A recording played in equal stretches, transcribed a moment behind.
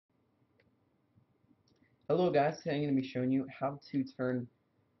Hello guys, today I'm going to be showing you how to turn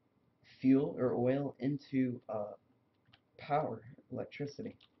fuel or oil into power,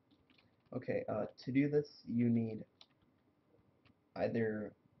 electricity. Okay, to do this you need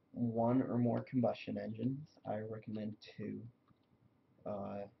either one or more combustion engines. I recommend two.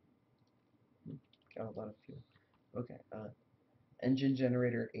 Uh, got a lot of fuel. Okay, engine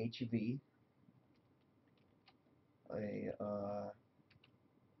generator HV, a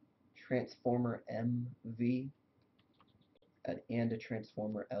transformer MV, and a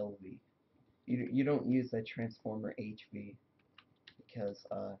transformer LV. You don't use a transformer HV because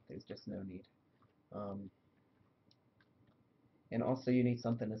there's just no need. Um, And also you need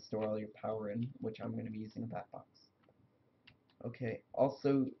something to store all your power in, which I'm going to be using that box. Okay,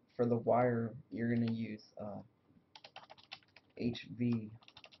 also for the wire, you're going to use HV,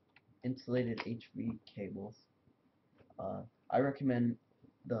 insulated HV cables. Uh, I recommend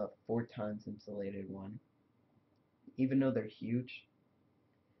the 4 times insulated one. Even though they're huge,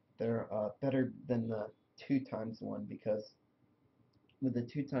 they're better than the 2 times one because with the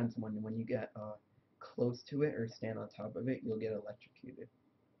 2 times one, when you get close to it or stand on top of it, you'll get electrocuted.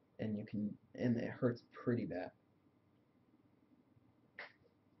 And it hurts pretty bad.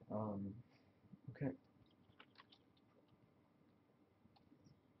 Okay.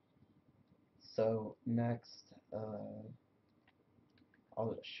 So next,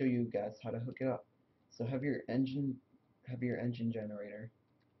 I'll show you guys how to hook it up. So have your engine generator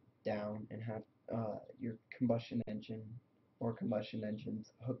down and have your combustion engine or combustion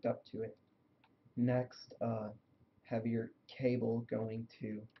engines hooked up to it. Next, have your cable going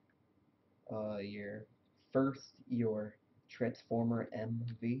to your transformer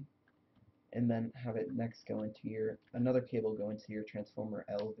MV, and then have it next go into your another cable go into your transformer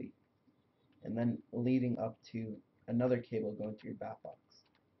LV, and then leading up to another cable going to your bat box.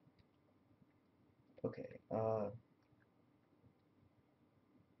 Okay,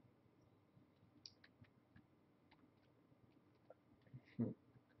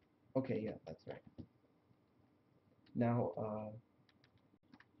 okay, yeah, that's right. Now,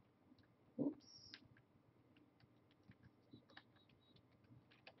 oops,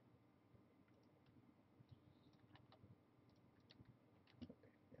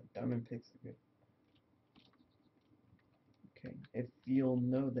 yeah, diamond picks are good. Okay, if you'll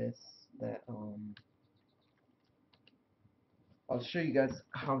notice that, I'll show you guys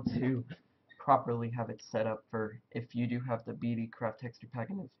how to properly have it set up for if you do have the BD Craft texture pack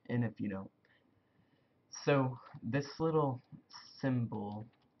and if you don't. So, this little symbol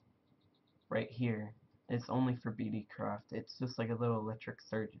right here is only for BD Craft. It's just like a little electric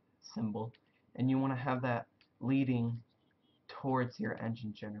surge symbol, and you want to have that leading towards your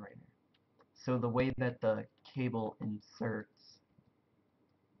engine generator. So the way that the cable inserts,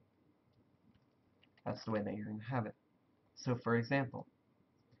 that's the way that you're going to have it. So for example,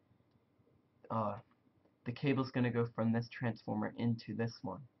 uh, the cable's going to go from this transformer into this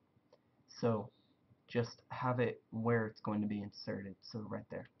one. So just have it where it's going to be inserted, so right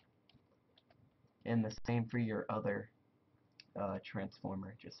there. And the same for your other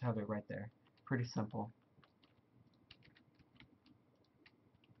transformer, just have it right there. Pretty simple.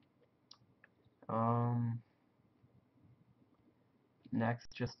 Um,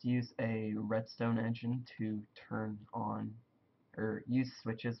 Next, just use a redstone engine to turn on, or use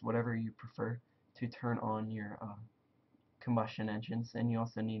switches, whatever you prefer, to turn on your combustion engines, and you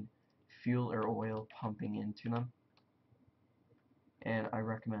also need fuel or oil pumping into them. And I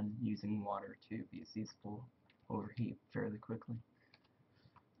recommend using water too, because these will overheat fairly quickly.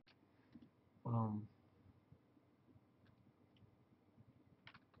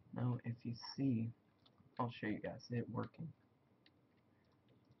 Now, if you see, I'll show you guys it working.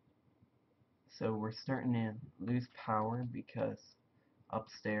 So we're starting to lose power because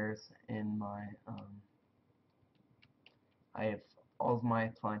upstairs in my I have all of my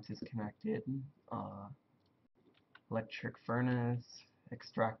appliances connected, electric furnace,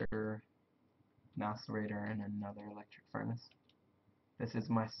 extractor, macerator, and another electric furnace. This is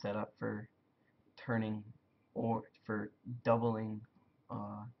my setup for turning or doubling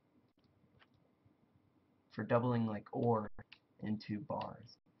uh, for doubling like ore into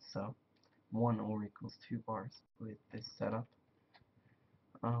bars. So 1 ore equals 2 bars with this setup.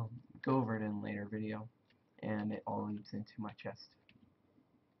 I'll go over it in a later video, and it all leads into my chest.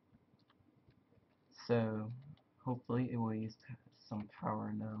 So hopefully it will use some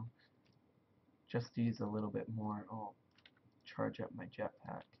power now. Just to use a little bit more, I'll charge up my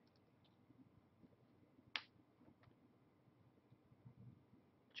jetpack.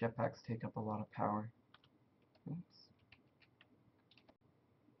 Jetpacks take up a lot of power. Oops.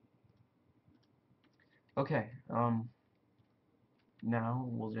 Okay, now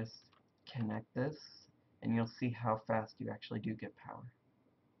we'll just connect this, and you'll see how fast you actually do get power.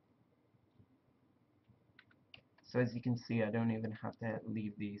 So as you can see, I don't even have to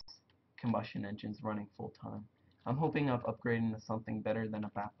leave these combustion engines running full time. I'm hoping of upgrading to something better than a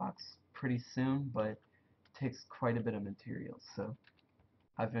bat box pretty soon, but it takes quite a bit of materials, so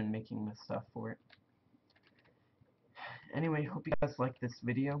I've been making this stuff for it. Anyway, hope you guys like this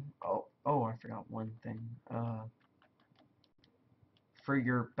video. Oh, I forgot one thing. For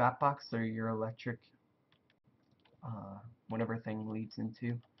your bat box or your electric, whatever thing leads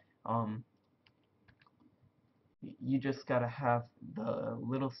into, um, you just gotta have the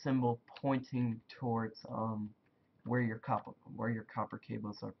little symbol pointing towards where your copper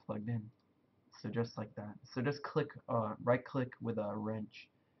cables are plugged in. So just like that. So just click right click with a wrench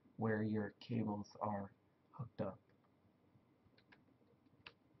where your cables are hooked up.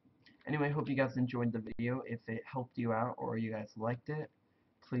 Anyway, hope you guys enjoyed the video. If it helped you out or you guys liked it,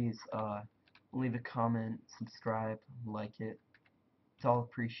 please leave a comment, subscribe, like it. It's all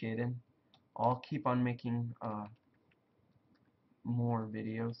appreciated. I'll keep on making more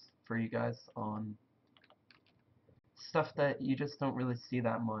videos for you guys on stuff that you just don't really see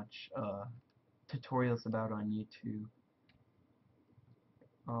that much tutorials about on YouTube.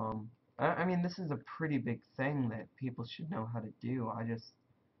 I mean, this is a pretty big thing that people should know how to do.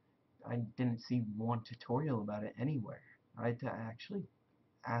 I didn't see one tutorial about it anywhere. I had to actually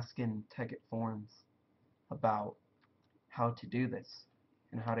ask in Tekkit forums about how to do this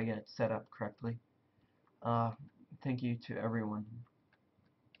and how to get it set up correctly. Uh, Thank you to everyone.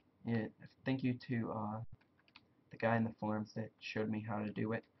 Yeah, thank you to the guy in the forums that showed me how to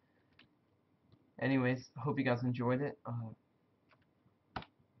do it. Anyways, hope you guys enjoyed it.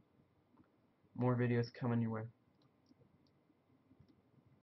 More videos coming your way.